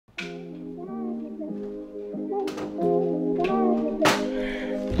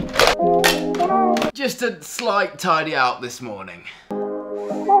Just a slight tidy out this morning.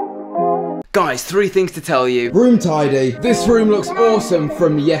 Guys, 3 things to tell you. Room tidy. This room looks awesome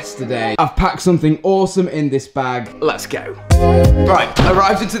from yesterday. I've packed something awesome in this bag. Let's go. Right,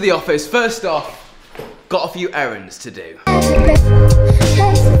 arrived into the office. First off, got a few errands to do.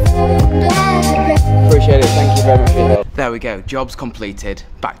 Appreciate it, thank you very much for your help. There we go, job's completed.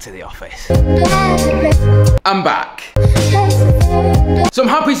 Back to the office. I'm back. So I'm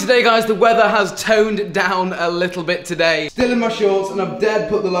happy today, guys. The weather has toned down a little bit today. Still in my shorts and I've dared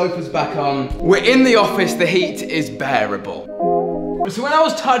put the loafers back on. We're in the office, the heat is bearable. So when I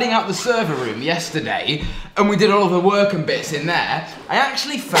was tidying out the server room yesterday and we did all of the work and bits in there, I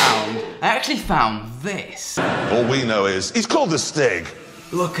actually found this. All we know is he's called the Stig.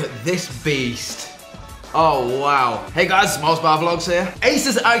 Look at this beast. Oh wow. Hey guys, Marz Vlogs here. Ace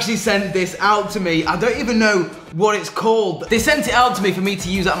has actually sent this out to me. I don't even know what it's called. They sent it out to me for me to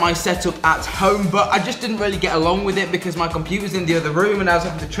use at my setup at home, but I just didn't really get along with it because my computer's in the other room and I was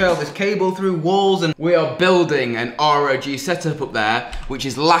having to trail this cable through walls, and we are building an ROG setup up there, which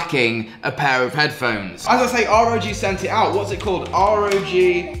is lacking a pair of headphones. As I say, ROG sent it out. What's it called?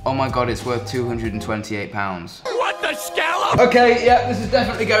 ROG. Oh my God, it's worth £228. What the scallop? Okay, yeah, this is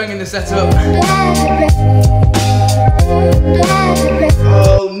definitely going in the setup.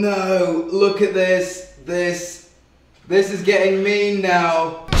 Oh no, look at this. This is getting mean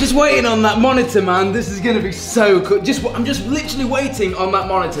now. Just waiting on that monitor, man. This is gonna be so cool. I'm just literally waiting on that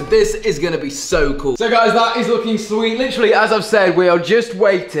monitor. This is gonna be so cool. So guys, that is looking sweet. Literally, as I've said, we are just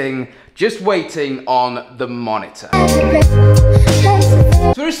waiting on the monitor.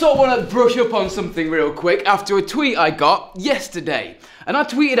 So I just sort of want to brush up on something real quick after a tweet I got yesterday. And I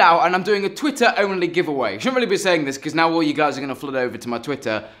tweeted out, and I'm doing a Twitter only giveaway. I shouldn't really be saying this because now all you guys are going to flood over to my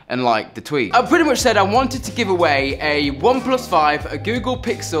Twitter and like the tweet. I pretty much said I wanted to give away a OnePlus 5, a Google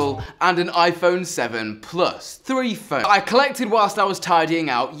Pixel, and an iPhone 7 Plus. 3 phones. I collected whilst I was tidying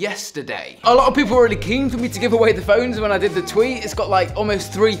out yesterday. A lot of people were really keen for me to give away the phones when I did the tweet. It's got like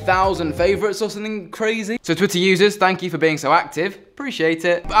almost 3,000 favourites or something crazy. So Twitter users, thank you for being so active. Appreciate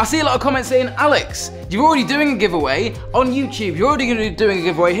it. But I see a lot of comments saying, Alex, you're already doing a giveaway on YouTube. You're already going to be doing a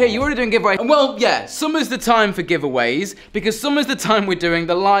giveaway here. You're already doing a giveaway. And well, yeah, summer's the time for giveaways because summer's the time we're doing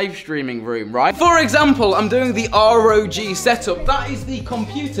the live streaming room, right? For example, I'm doing the ROG setup. That is the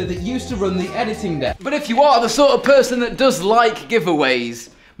computer that used to run the editing desk. But if you are the sort of person that does like giveaways,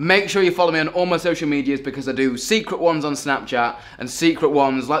 make sure you follow me on all my social medias because I do secret ones on Snapchat and secret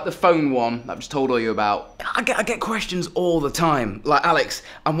ones like the phone one that I've just told all you about. I get questions all the time. Like, Alex,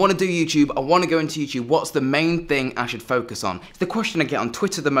 I want to do YouTube, I want to go into YouTube. What's the main thing I should focus on? It's the question I get on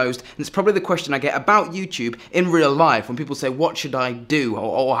Twitter the most, and it's probably the question I get about YouTube in real life when people say, what should I do?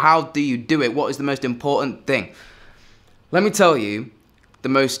 Or how do you do it? What is the most important thing? Let me tell you the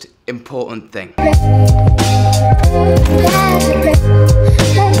most important thing.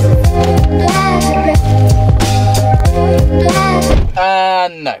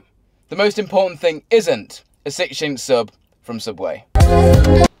 No. The most important thing isn't a 6-inch sub from Subway.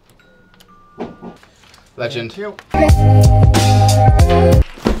 Legend.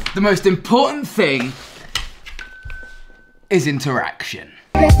 The most important thing is interaction.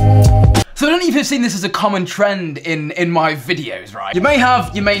 So I don't know if you've seen this as a common trend in my videos, right? You may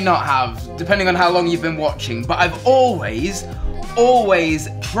have, you may not have, depending on how long you've been watching, but I've always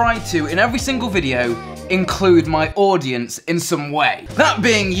tried to, in every single video, include my audience in some way. That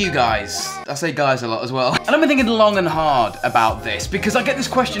being you guys. I say guys a lot as well. And I've been thinking long and hard about this because I get this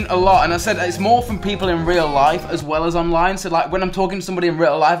question a lot, and I said it's more from people in real life as well as online. So like when I'm talking to somebody in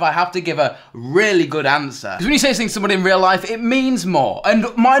real life, I have to give a really good answer. Because when you say something to somebody in real life, it means more. And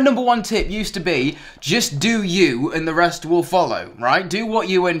my #1 tip used to be, just do you and the rest will follow, right? Do what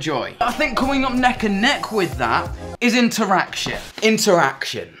you enjoy. I think coming up neck and neck with that is interaction.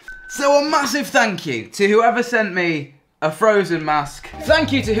 Interaction. So a massive thank you to whoever sent me a Frozen mask.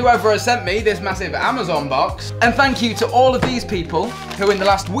 Thank you to whoever has sent me this massive Amazon box. And thank you to all of these people who in the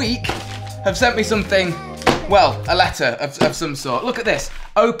last week have sent me something, well, a letter of some sort. Look at this.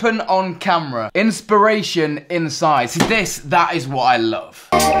 Open on camera. Inspiration inside. See that is what I love.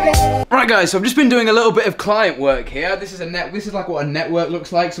 Right guys, so I've just been doing a little bit of client work here. This is like what a network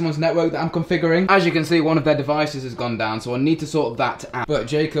looks like, someone's network that I'm configuring. As you can see, one of their devices has gone down, so I need to sort that out. But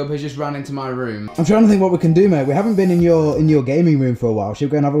Jacob has just ran into my room. I'm trying to think what we can do, mate. We haven't been in your gaming room for a while. Should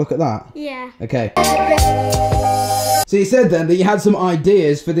we go and have a look at that? Yeah. Okay. So you said then that you had some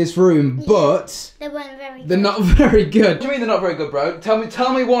ideas for this room, yeah, but they weren't very good. They're not very good. What do you mean they're not very good, bro? Tell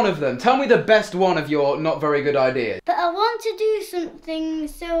me one of them. Tell me the best one of your not very good ideas. But I want to do something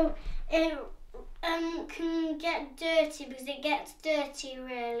so can get dirty because it gets dirty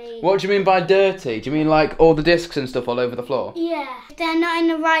really. What do you mean by dirty? Do you mean like all the discs and stuff all over the floor? Yeah. If they're not in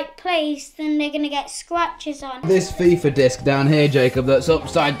the right place, then they're going to get scratches on. This FIFA disc down here, Jacob, that's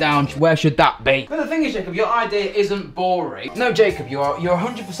upside down, where should that be? But the thing is, Jacob, your idea isn't boring. No, Jacob, you're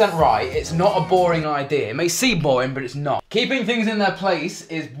 100% right. It's not a boring idea. It may seem boring, but it's not. Keeping things in their place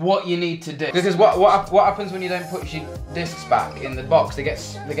is what you need to do. Because what happens when you don't put your discs back in the box? They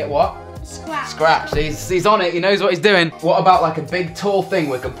get what? Scratch. He's on it, he knows what he's doing. What about like a big tall thing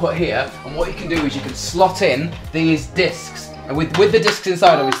we can put here, and what you can do is you can slot in these discs, and with the discs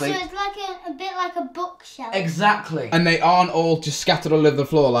inside, obviously. So it's like a bit like a bookshelf. Exactly. And they aren't all just scattered all over the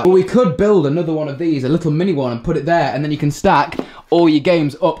floor like. Well, we could build another one of these, a little mini one, and put it there, and then you can stack all your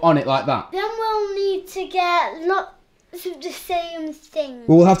games up on it like that. Then we'll need to get lots of the same thing.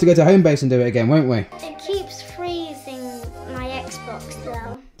 Well, we'll have to go to Homebase and do it again, won't we? It keeps freezing my Xbox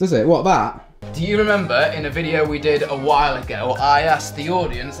though. Does it? What, that? Do you remember in a video we did a while ago, I asked the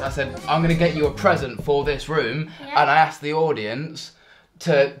audience, I said, I'm going to get you a present for this room, and I asked the audience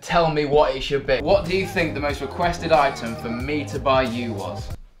to tell me what it should be. What do you think the most requested item for me to buy you was?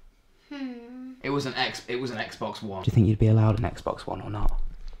 It was an Xbox One. Do you think you'd be allowed an Xbox One or not?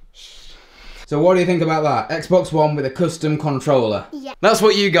 So what do you think about that? Xbox One with a custom controller. Yeah. That's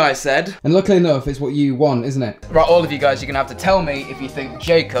what you guys said. And luckily enough, it's what you want, isn't it? Right, all of you guys, you're going to have to tell me if you think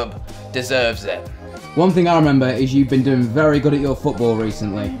Jacob deserves it. One thing I remember is you've been doing very good at your football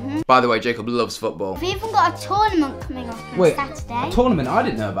recently. By the way, Jacob loves football. We've even got a tournament coming up on Wait, Saturday. a tournament? I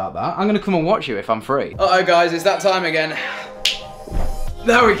didn't know about that. I'm going to come and watch you if I'm free. Uh-oh guys, it's that time again.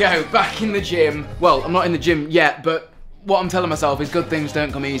 There we go, back in the gym. Well, I'm not in the gym yet, but what I'm telling myself is good things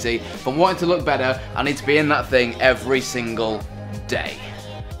don't come easy. If I'm wanting to look better, I need to be in that thing every single day.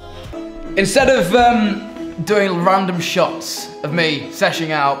 Instead of doing random shots of me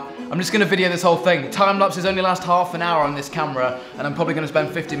seshing out, I'm just gonna video this whole thing. Time lapses only last half an hour on this camera, and I'm probably gonna spend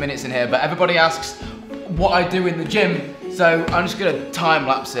 50 minutes in here, but everybody asks what I do in the gym, so I'm just gonna time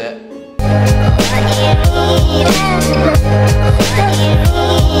lapse it.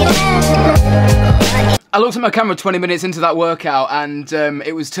 I looked at my camera 20 minutes into that workout and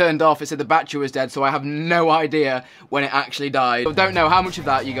it was turned off. It said the battery was dead, so I have no idea when it actually died. I don't know how much of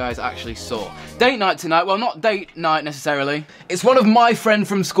that you guys actually saw. Date night tonight, well, not date night necessarily. It's one of my friend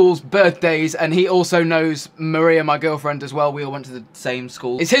from school's birthdays, and he also knows Maria, my girlfriend, as well. We all went to the same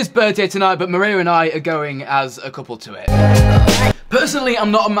school. It's his birthday tonight, but Maria and I are going as a couple to it. Personally,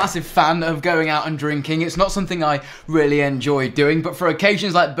 I'm not a massive fan of going out and drinking. It's not something I really enjoy doing, but for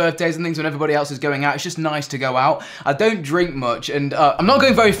occasions like birthdays and things when everybody else is going out, it's just nice to go out. I don't drink much, and I'm not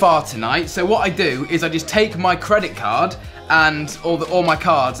going very far tonight, so what I do is I just take my credit card and all my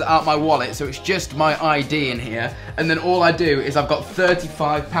cards out my wallet, so it's just my ID in here, and then all I do is I've got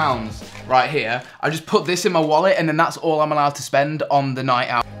 £35 right here. I just put this in my wallet, and then that's all I'm allowed to spend on the night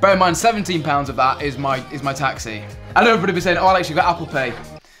out. Bear in mind, £17 of that is my taxi. I know everybody be saying, oh, Alex, you've got Apple Pay.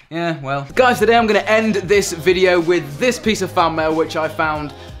 Yeah, well. Guys, today I'm gonna end this video with this piece of fan mail, which I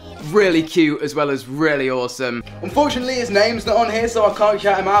found really cute as well as really awesome. Unfortunately, his name's not on here, so I can't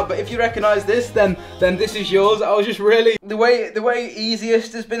shout him out, but if you recognise this, then this is yours. I was just really... The way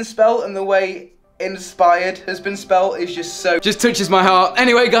easiest has been spelt and the way inspired has been spelt is just touches my heart.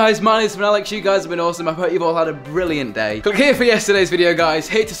 Anyway guys, my name's Alex, you guys have been awesome. I hope you've all had a brilliant day. Click here for yesterday's video, guys,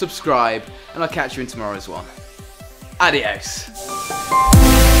 hit to subscribe, and I'll catch you in tomorrow's one. Adios.